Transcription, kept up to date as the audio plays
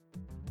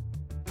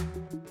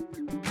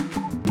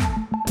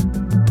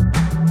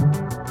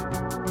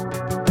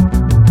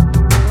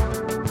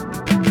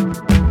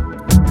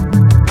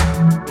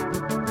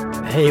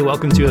Hey,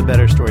 welcome to A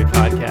Better Story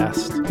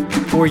podcast.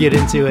 Before we get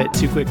into it,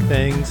 two quick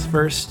things.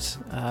 First,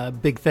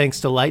 big thanks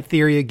to Light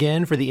Theory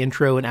again for the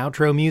intro and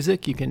outro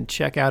music. You can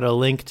check out a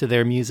link to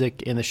their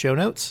music in the show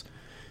notes.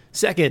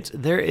 Second,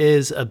 there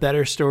is a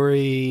Better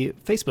Story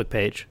Facebook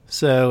page.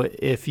 So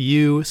if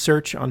you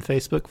search on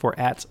Facebook for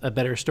 @A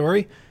Better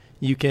Story,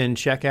 you can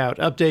check out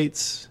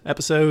updates,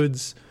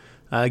 episodes,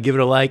 give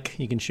it a like.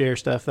 You can share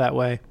stuff that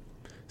way.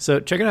 So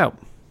check it out.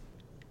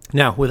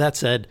 Now, with that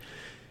said,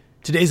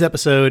 today's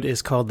episode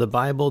is called The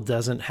Bible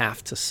Doesn't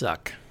Have to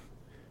Suck,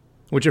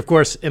 which of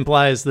course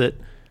implies that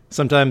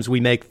sometimes we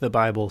make the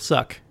Bible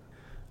suck.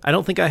 I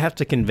don't think I have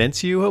to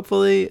convince you,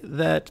 hopefully,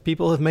 that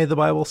people have made the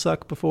Bible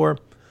suck before,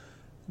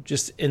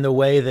 just in the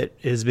way that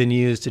it has been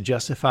used to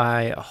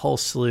justify a whole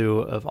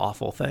slew of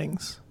awful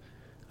things.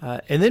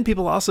 And then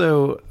people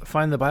also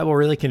find the Bible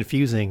really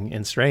confusing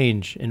and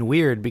strange and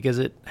weird because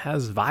it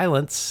has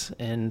violence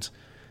and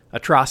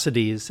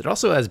atrocities. It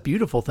also has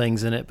beautiful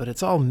things in it, but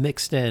it's all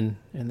mixed in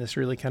this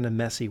really kind of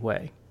messy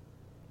way.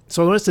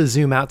 So I want us to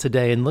zoom out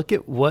today and look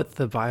at what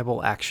the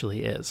Bible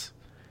actually is.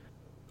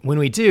 When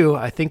we do,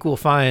 I think we'll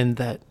find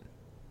that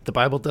the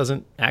Bible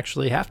doesn't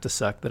actually have to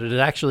suck, that it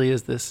actually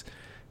is this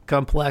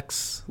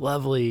complex,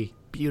 lovely,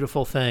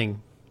 beautiful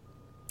thing.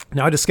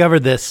 Now, I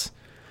discovered this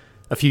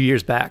a few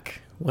years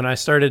back when I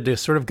started to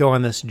sort of go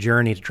on this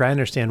journey to try and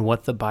understand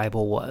what the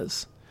Bible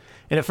was.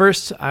 And at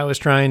first, I was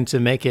trying to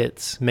make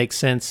it make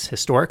sense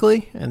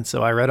historically, and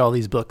so I read all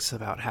these books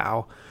about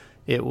how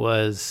it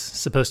was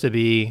supposed to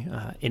be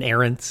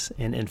inerrant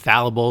and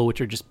infallible,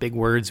 which are just big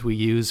words we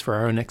use for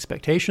our own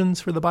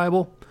expectations for the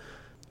Bible.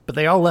 But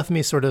they all left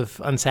me sort of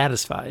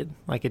unsatisfied,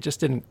 like it just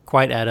didn't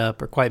quite add up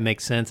or quite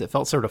make sense. It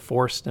felt sort of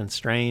forced and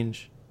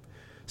strange.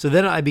 So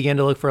then I began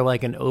to look for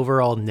like an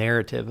overall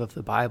narrative of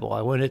the Bible.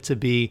 I wanted it to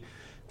be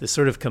this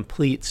sort of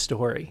complete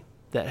story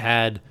that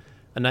had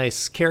a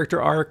nice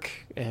character arc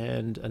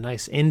and a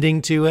nice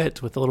ending to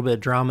it with a little bit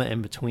of drama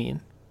in between.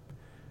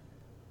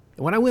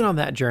 And when I went on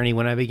that journey,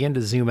 when I began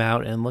to zoom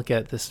out and look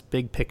at this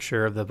big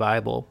picture of the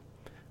Bible,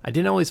 I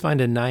didn't always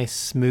find a nice,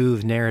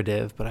 smooth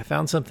narrative, but I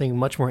found something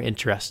much more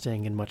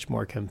interesting and much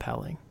more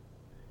compelling.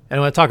 And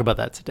I want to talk about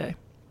that today.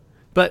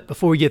 But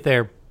before we get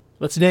there,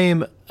 let's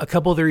name a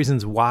couple of the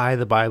reasons why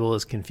the Bible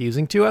is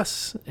confusing to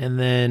us, and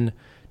then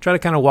try to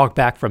kind of walk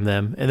back from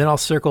them, and then I'll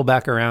circle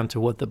back around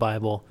to what the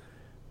Bible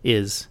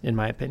is, in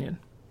my opinion.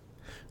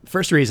 The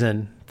first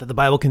reason that the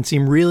Bible can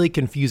seem really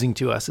confusing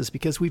to us is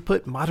because we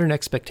put modern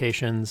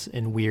expectations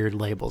and weird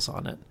labels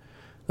on it.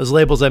 Those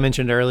labels I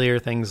mentioned earlier,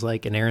 things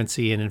like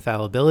inerrancy and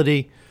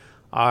infallibility,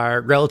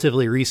 are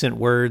relatively recent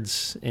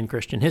words in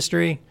Christian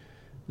history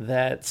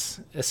that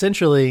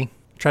essentially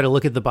try to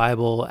look at the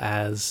Bible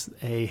as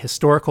a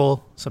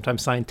historical,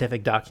 sometimes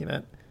scientific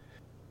document.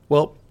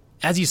 Well,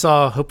 as you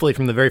saw, hopefully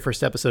from the very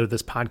first episode of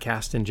this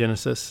podcast in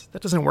Genesis,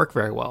 that doesn't work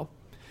very well.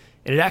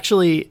 And it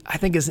actually, I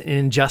think, is an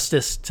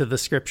injustice to the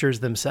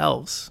scriptures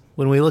themselves.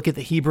 When we look at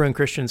the Hebrew and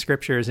Christian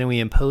scriptures and we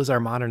impose our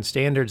modern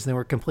standards, then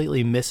we're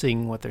completely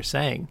missing what they're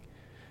saying.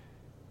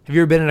 Have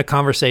you ever been in a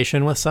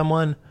conversation with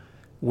someone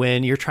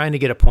when you're trying to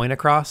get a point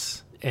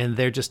across and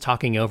they're just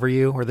talking over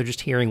you or they're just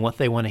hearing what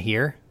they want to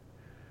hear?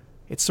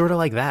 It's sort of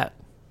like that.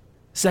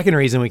 Second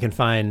reason we can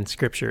find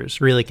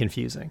scriptures really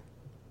confusing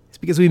is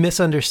because we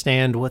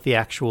misunderstand what the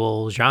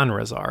actual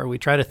genres are. We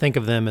try to think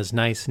of them as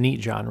nice,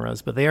 neat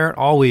genres, but they aren't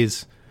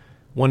always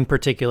one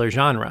particular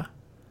genre.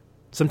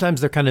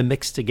 Sometimes they're kind of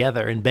mixed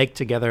together and baked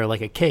together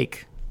like a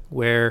cake,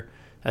 where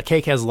a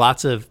cake has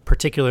lots of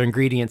particular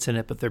ingredients in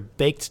it, but they're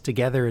baked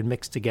together and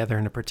mixed together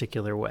in a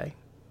particular way.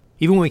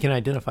 Even when we can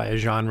identify a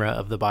genre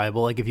of the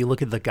Bible, like if you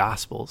look at the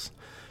Gospels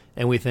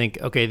and we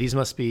think, okay, these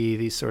must be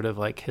these sort of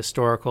like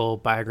historical,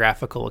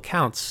 biographical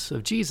accounts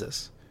of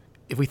Jesus.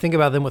 If we think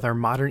about them with our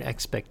modern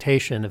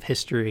expectation of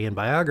history and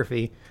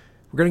biography,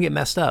 we're going to get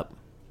messed up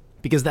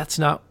because that's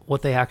not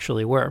what they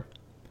actually were.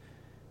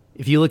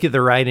 If you look at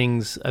the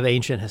writings of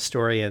ancient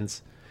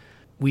historians,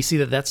 we see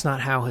that that's not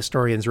how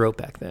historians wrote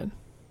back then.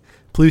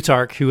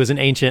 Plutarch, who was an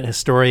ancient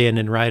historian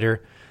and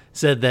writer,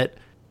 said that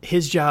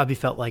his job, he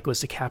felt like,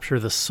 was to capture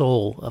the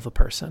soul of a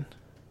person.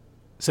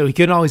 So he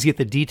couldn't always get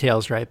the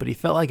details right, but he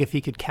felt like if he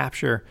could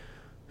capture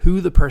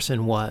who the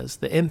person was,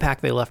 the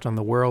impact they left on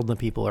the world and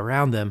the people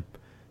around them,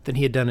 then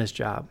he had done his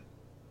job.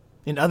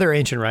 And other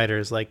ancient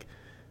writers, like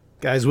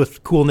guys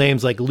with cool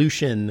names like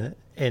Lucian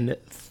and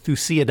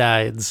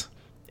Thucydides,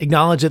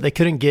 acknowledged that they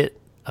couldn't get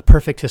a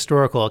perfect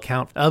historical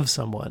account of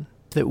someone,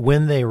 that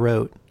when they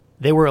wrote,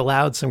 they were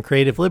allowed some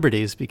creative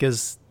liberties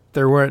because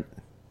there weren't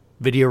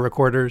video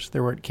recorders,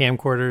 there weren't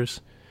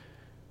camcorders,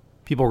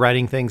 people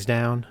writing things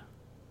down.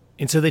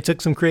 And so they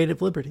took some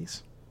creative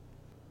liberties.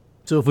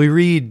 So if we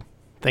read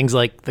things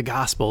like the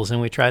Gospels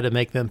and we try to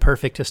make them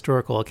perfect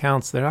historical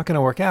accounts, they're not going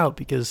to work out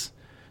because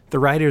the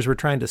writers were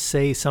trying to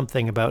say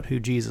something about who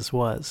Jesus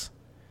was,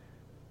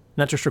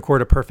 not just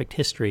record a perfect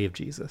history of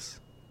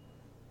Jesus.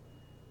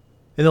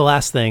 And the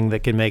last thing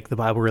that can make the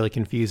Bible really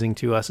confusing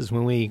to us is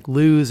when we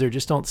lose or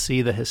just don't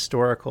see the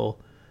historical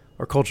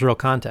or cultural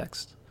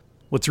context.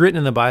 What's written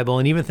in the Bible,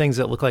 and even things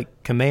that look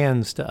like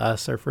commands to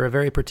us, are for a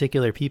very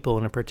particular people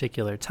in a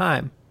particular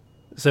time.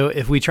 So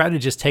if we try to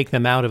just take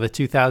them out of a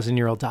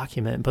 2,000-year-old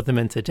document and put them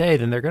in today,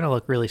 then they're going to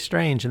look really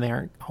strange, and they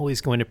aren't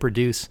always going to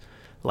produce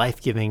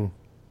life-giving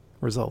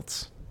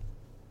results.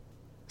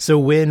 So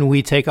when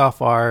we take off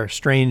our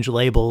strange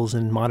labels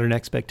and modern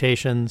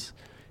expectations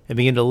and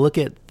begin to look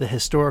at the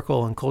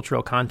historical and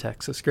cultural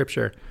context of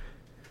Scripture,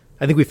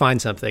 I think we find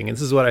something. And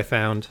this is what I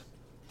found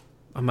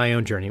on my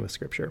own journey with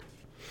Scripture.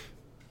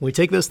 When we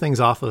take those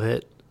things off of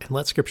it and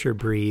let Scripture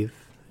breathe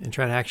and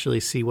try to actually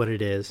see what it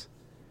is,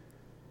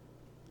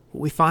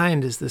 what we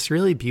find is this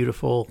really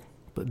beautiful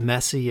but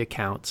messy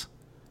account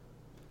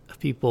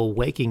of people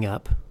waking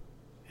up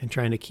and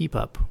trying to keep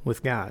up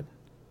with God.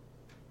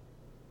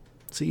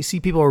 So you see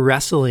people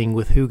wrestling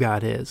with who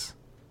God is,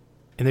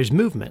 and there's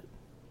movement.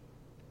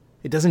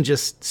 It doesn't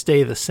just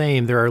stay the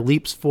same. There are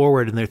leaps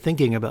forward, and they're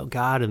thinking about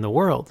God and the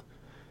world.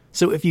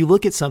 So if you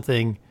look at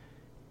something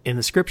in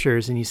the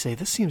Scriptures and you say,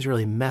 this seems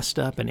really messed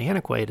up and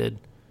antiquated,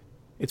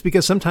 it's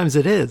because sometimes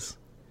it is.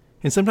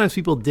 And sometimes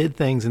people did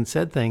things and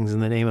said things in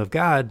the name of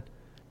God,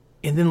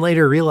 and then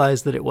later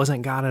realized that it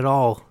wasn't God at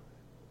all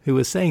who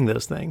was saying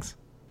those things.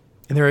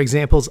 And there are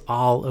examples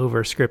all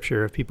over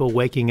Scripture of people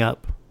waking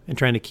up and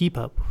trying to keep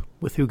up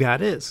with who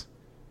God is.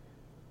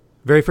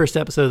 The very first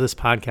episode of this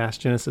podcast,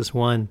 Genesis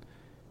 1,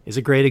 is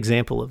a great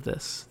example of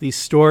this. These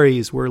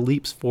stories were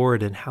leaps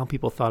forward in how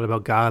people thought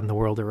about God and the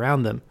world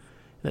around them,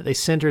 that they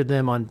centered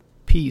them on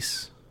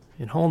peace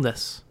and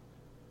wholeness,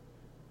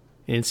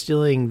 and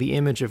instilling the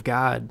image of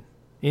God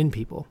in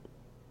people.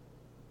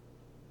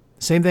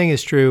 The same thing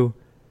is true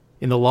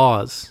in the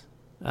laws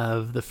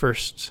of the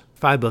first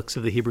 5 books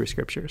of the Hebrew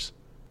Scriptures.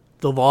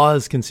 The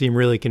laws can seem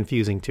really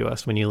confusing to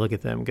us when you look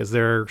at them because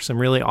there are some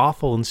really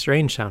awful and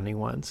strange sounding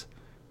ones.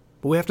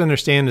 But we have to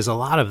understand is a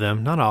lot of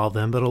them, not all of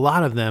them, but a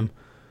lot of them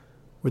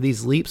were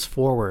these leaps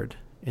forward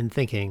in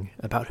thinking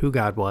about who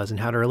God was and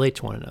how to relate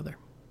to one another.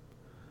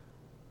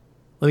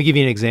 Let me give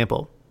you an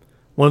example.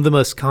 One of the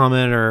most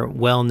common or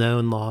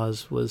well-known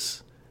laws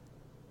was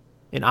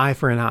an eye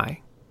for an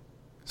eye.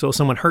 So if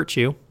someone hurt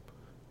you,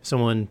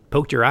 someone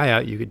poked your eye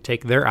out, you could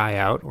take their eye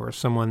out, or if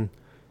someone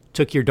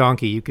took your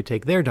donkey, you could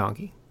take their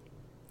donkey.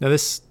 Now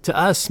this, to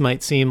us,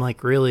 might seem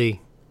like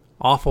really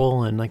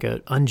awful and like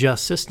an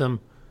unjust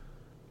system,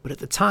 but at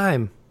the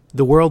time,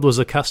 the world was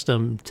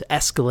accustomed to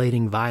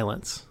escalating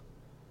violence,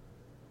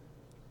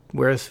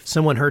 where if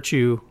someone hurt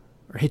you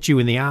or hit you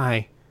in the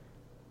eye,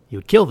 you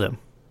would kill them.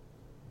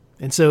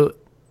 And so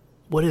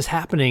what is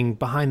happening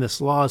behind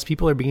this law is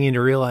people are beginning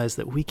to realize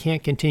that we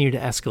can't continue to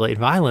escalate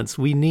violence.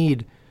 We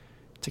need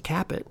to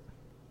cap it.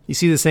 You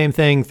see the same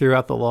thing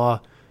throughout the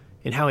law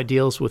in how it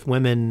deals with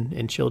women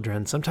and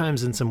children,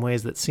 sometimes in some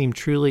ways that seem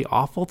truly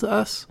awful to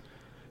us,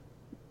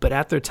 but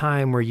at their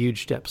time were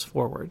huge steps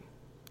forward.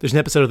 There's an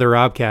episode of the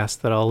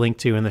Robcast that I'll link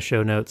to in the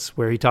show notes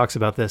where he talks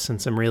about this in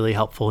some really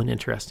helpful and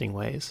interesting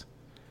ways.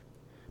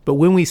 But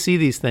when we see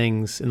these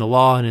things in the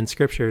law and in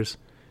Scriptures,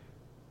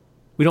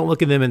 we don't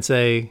look at them and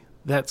say,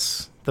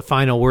 that's the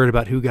final word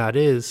about who God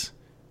is.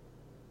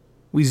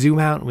 We zoom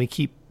out and we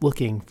keep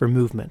looking for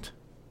movement.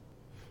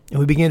 And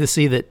we begin to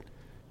see that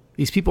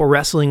these people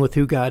wrestling with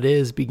who God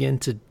is begin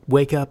to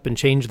wake up and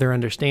change their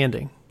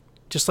understanding,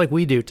 just like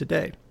we do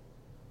today.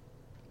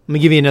 Let me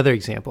give you another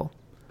example.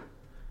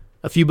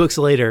 A few books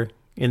later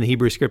in the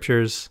Hebrew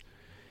Scriptures,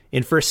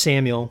 in 1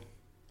 Samuel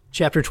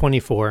chapter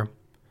 24,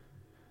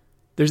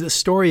 there's the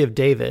story of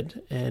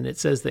David, and it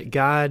says that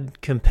God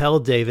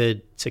compelled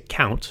David to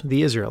count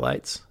the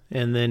Israelites.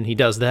 And then he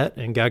does that,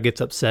 and God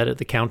gets upset at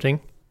the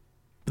counting.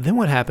 But then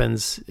what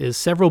happens is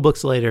several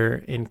books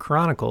later in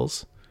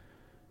Chronicles,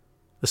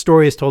 the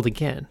story is told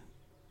again.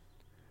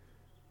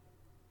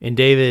 And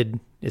David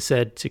is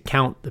said to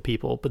count the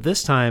people. But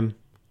this time,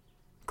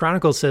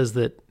 Chronicles says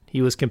that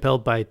he was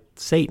compelled by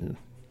Satan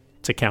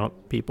to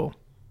count people.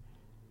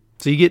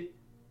 So you get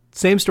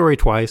same story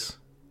twice.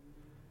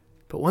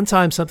 But one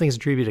time something's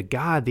attributed to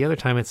God, the other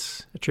time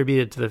it's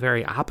attributed to the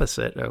very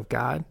opposite of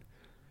God.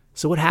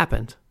 So what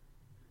happened?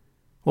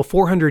 Well,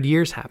 400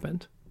 years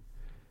happened.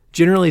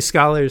 Generally,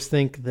 scholars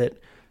think that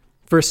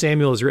 1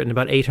 Samuel was written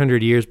about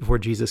 800 years before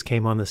Jesus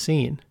came on the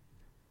scene,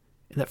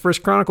 and that 1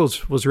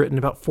 Chronicles was written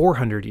about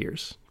 400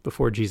 years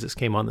before Jesus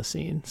came on the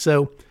scene.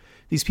 So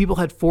these people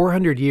had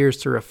 400 years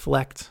to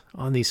reflect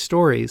on these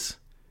stories,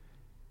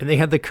 and they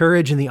had the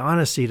courage and the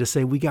honesty to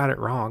say, we got it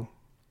wrong.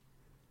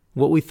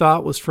 What we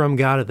thought was from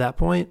God at that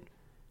point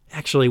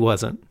actually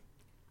wasn't.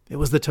 It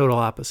was the total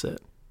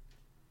opposite.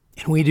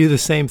 And we do the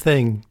same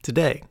thing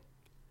today.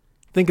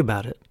 Think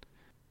about it.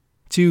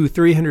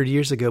 200-300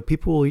 years ago,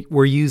 people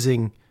were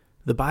using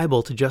the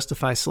Bible to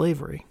justify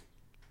slavery.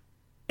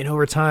 And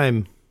over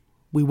time,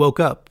 we woke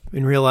up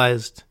and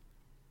realized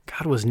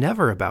God was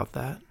never about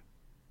that.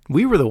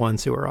 We were the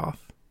ones who were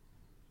off.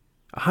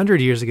 100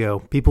 years ago,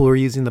 people were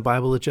using the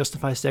Bible to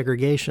justify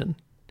segregation.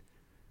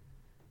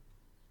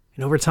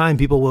 And over time,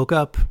 people woke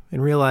up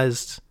and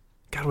realized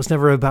God was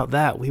never about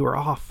that. We were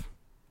off.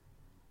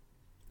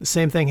 The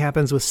same thing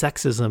happens with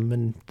sexism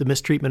and the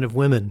mistreatment of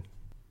women.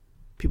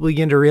 people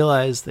begin to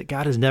realize that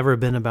God has never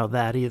been about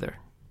that either.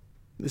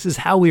 This is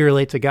how we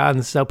relate to God, and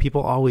this is how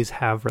people always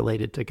have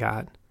related to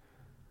God.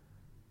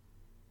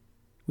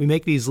 We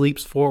make these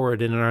leaps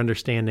forward in our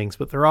understandings,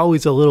 but they're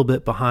always a little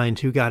bit behind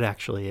who God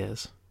actually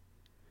is.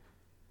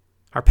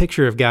 Our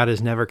picture of God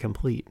is never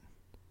complete.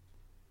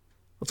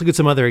 Let's look at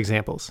some other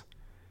examples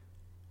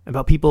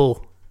about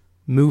people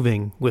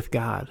moving with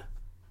God.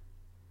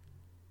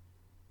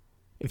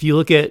 If you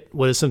look at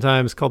what is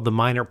sometimes called the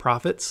minor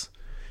prophets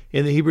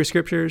in the Hebrew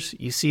Scriptures,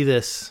 you see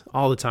this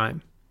all the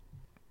time.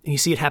 And you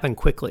see it happen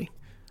quickly.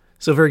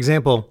 So, for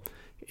example,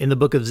 in the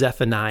book of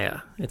Zephaniah,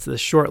 it's this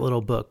short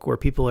little book where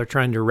people are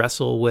trying to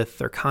wrestle with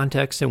their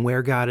context and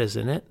where God is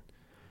in it.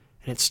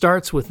 And it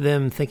starts with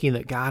them thinking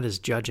that God is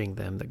judging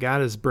them, that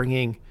God is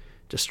bringing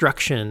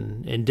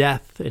destruction and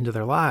death into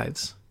their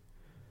lives.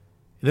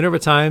 And then over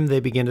time, they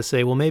begin to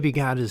say, well, maybe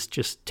God is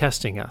just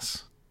testing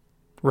us,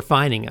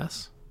 refining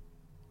us.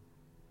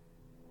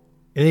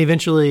 And then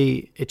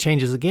eventually it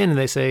changes again, and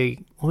they say,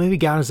 well, maybe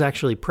God is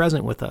actually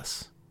present with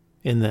us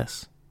in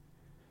this.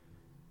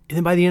 And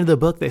then by the end of the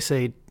book, they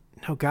say,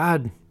 no,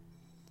 God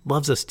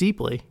loves us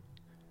deeply.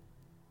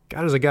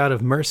 God is a God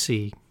of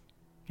mercy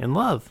and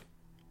love.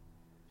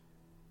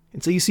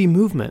 And so you see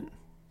movement.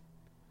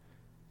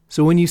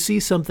 So when you see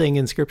something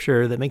in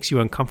Scripture that makes you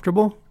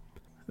uncomfortable,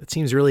 that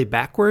seems really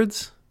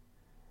backwards,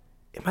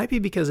 it might be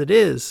because it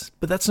is,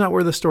 but that's not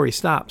where the story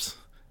stops.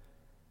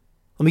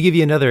 Let me give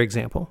you another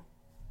example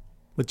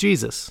with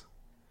Jesus.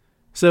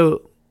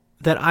 So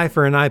that eye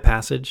for an eye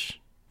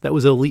passage, that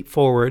was a leap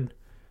forward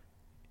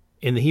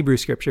in the Hebrew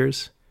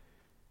Scriptures.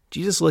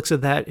 Jesus looks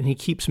at that and he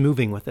keeps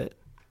moving with it.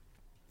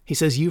 He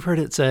says, you've heard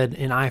it said,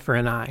 an eye for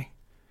an eye.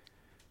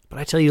 But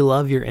I tell you,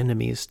 love your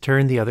enemies,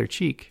 turn the other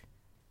cheek.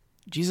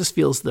 Jesus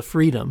feels the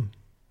freedom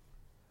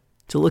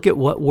to look at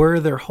what were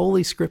their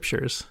holy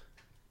Scriptures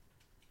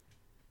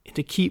and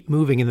to keep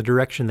moving in the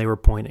direction they were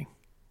pointing.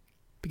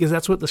 Because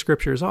that's what the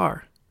Scriptures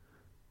are.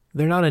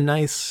 They're not a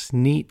nice,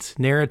 neat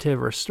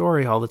narrative or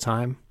story all the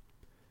time.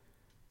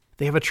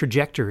 They have a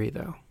trajectory,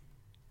 though.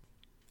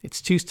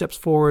 It's 2 steps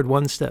forward,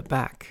 1 step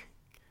back.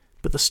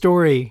 But the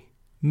story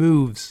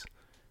moves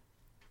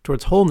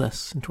towards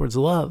wholeness and towards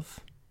love.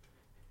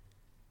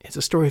 It's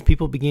a story of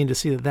people beginning to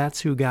see that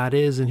that's who God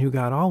is and who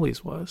God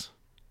always was.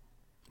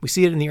 We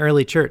see it in the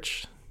early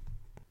church.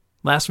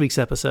 Last week's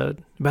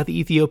episode about the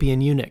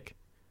Ethiopian eunuch,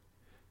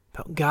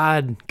 about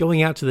God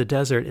going out to the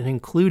desert and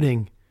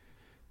including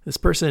this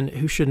person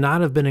who should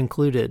not have been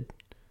included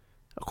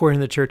according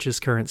to the church's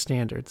current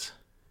standards.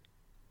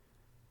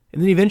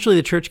 And then eventually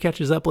the church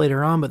catches up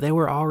later on, but they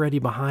were already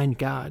behind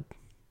God.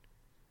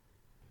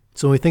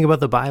 So when we think about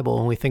the Bible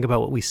and we think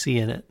about what we see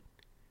in it,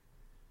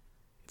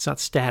 it's not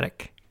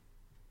static.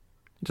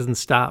 It doesn't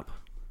stop.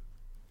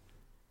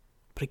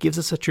 But it gives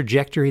us a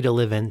trajectory to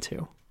live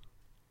into.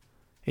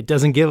 It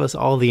doesn't give us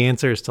all the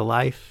answers to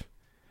life.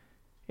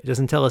 It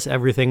doesn't tell us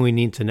everything we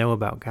need to know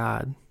about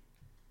God.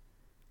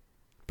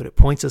 But it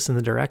points us in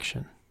the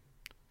direction.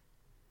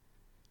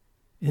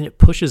 And it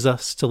pushes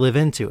us to live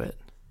into it,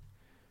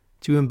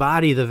 to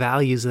embody the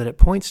values that it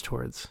points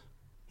towards.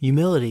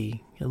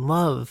 Humility and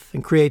love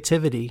and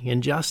creativity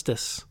and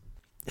justice.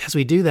 As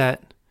we do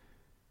that,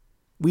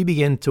 we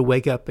begin to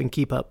wake up and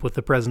keep up with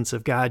the presence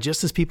of God,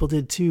 just as people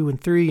did 2 and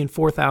 3 and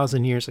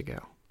 4,000 years ago.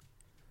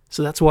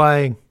 So that's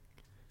why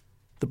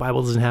the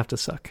Bible doesn't have to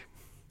suck.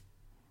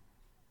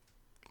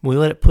 When we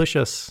let it push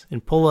us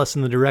and pull us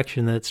in the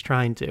direction that it's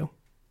trying to,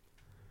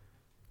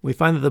 we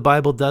find that the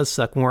Bible does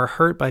suck when we're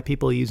hurt by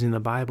people using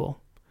the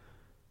Bible.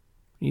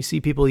 When you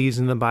see people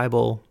using the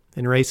Bible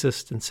in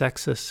racist and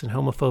sexist and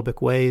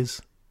homophobic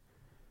ways,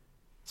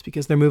 it's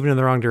because they're moving in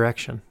the wrong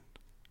direction.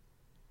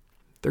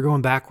 They're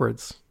going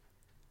backwards.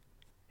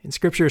 And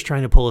Scripture is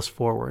trying to pull us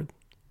forward,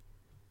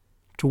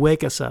 to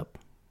wake us up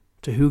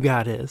to who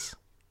God is.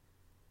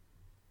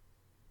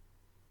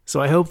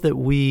 So I hope that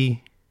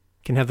we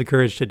can have the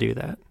courage to do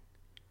that,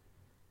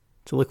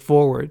 to look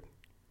forward,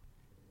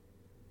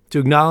 to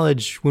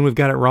acknowledge when we've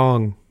got it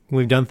wrong, when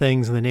we've done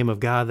things in the name of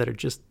God that are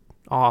just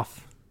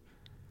off,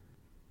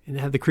 and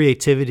have the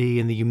creativity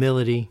and the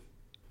humility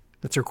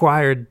that's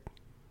required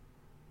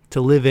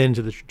to live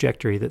into the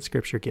trajectory that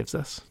Scripture gives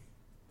us.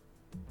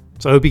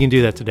 So I hope you can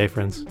do that today,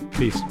 friends.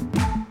 Peace.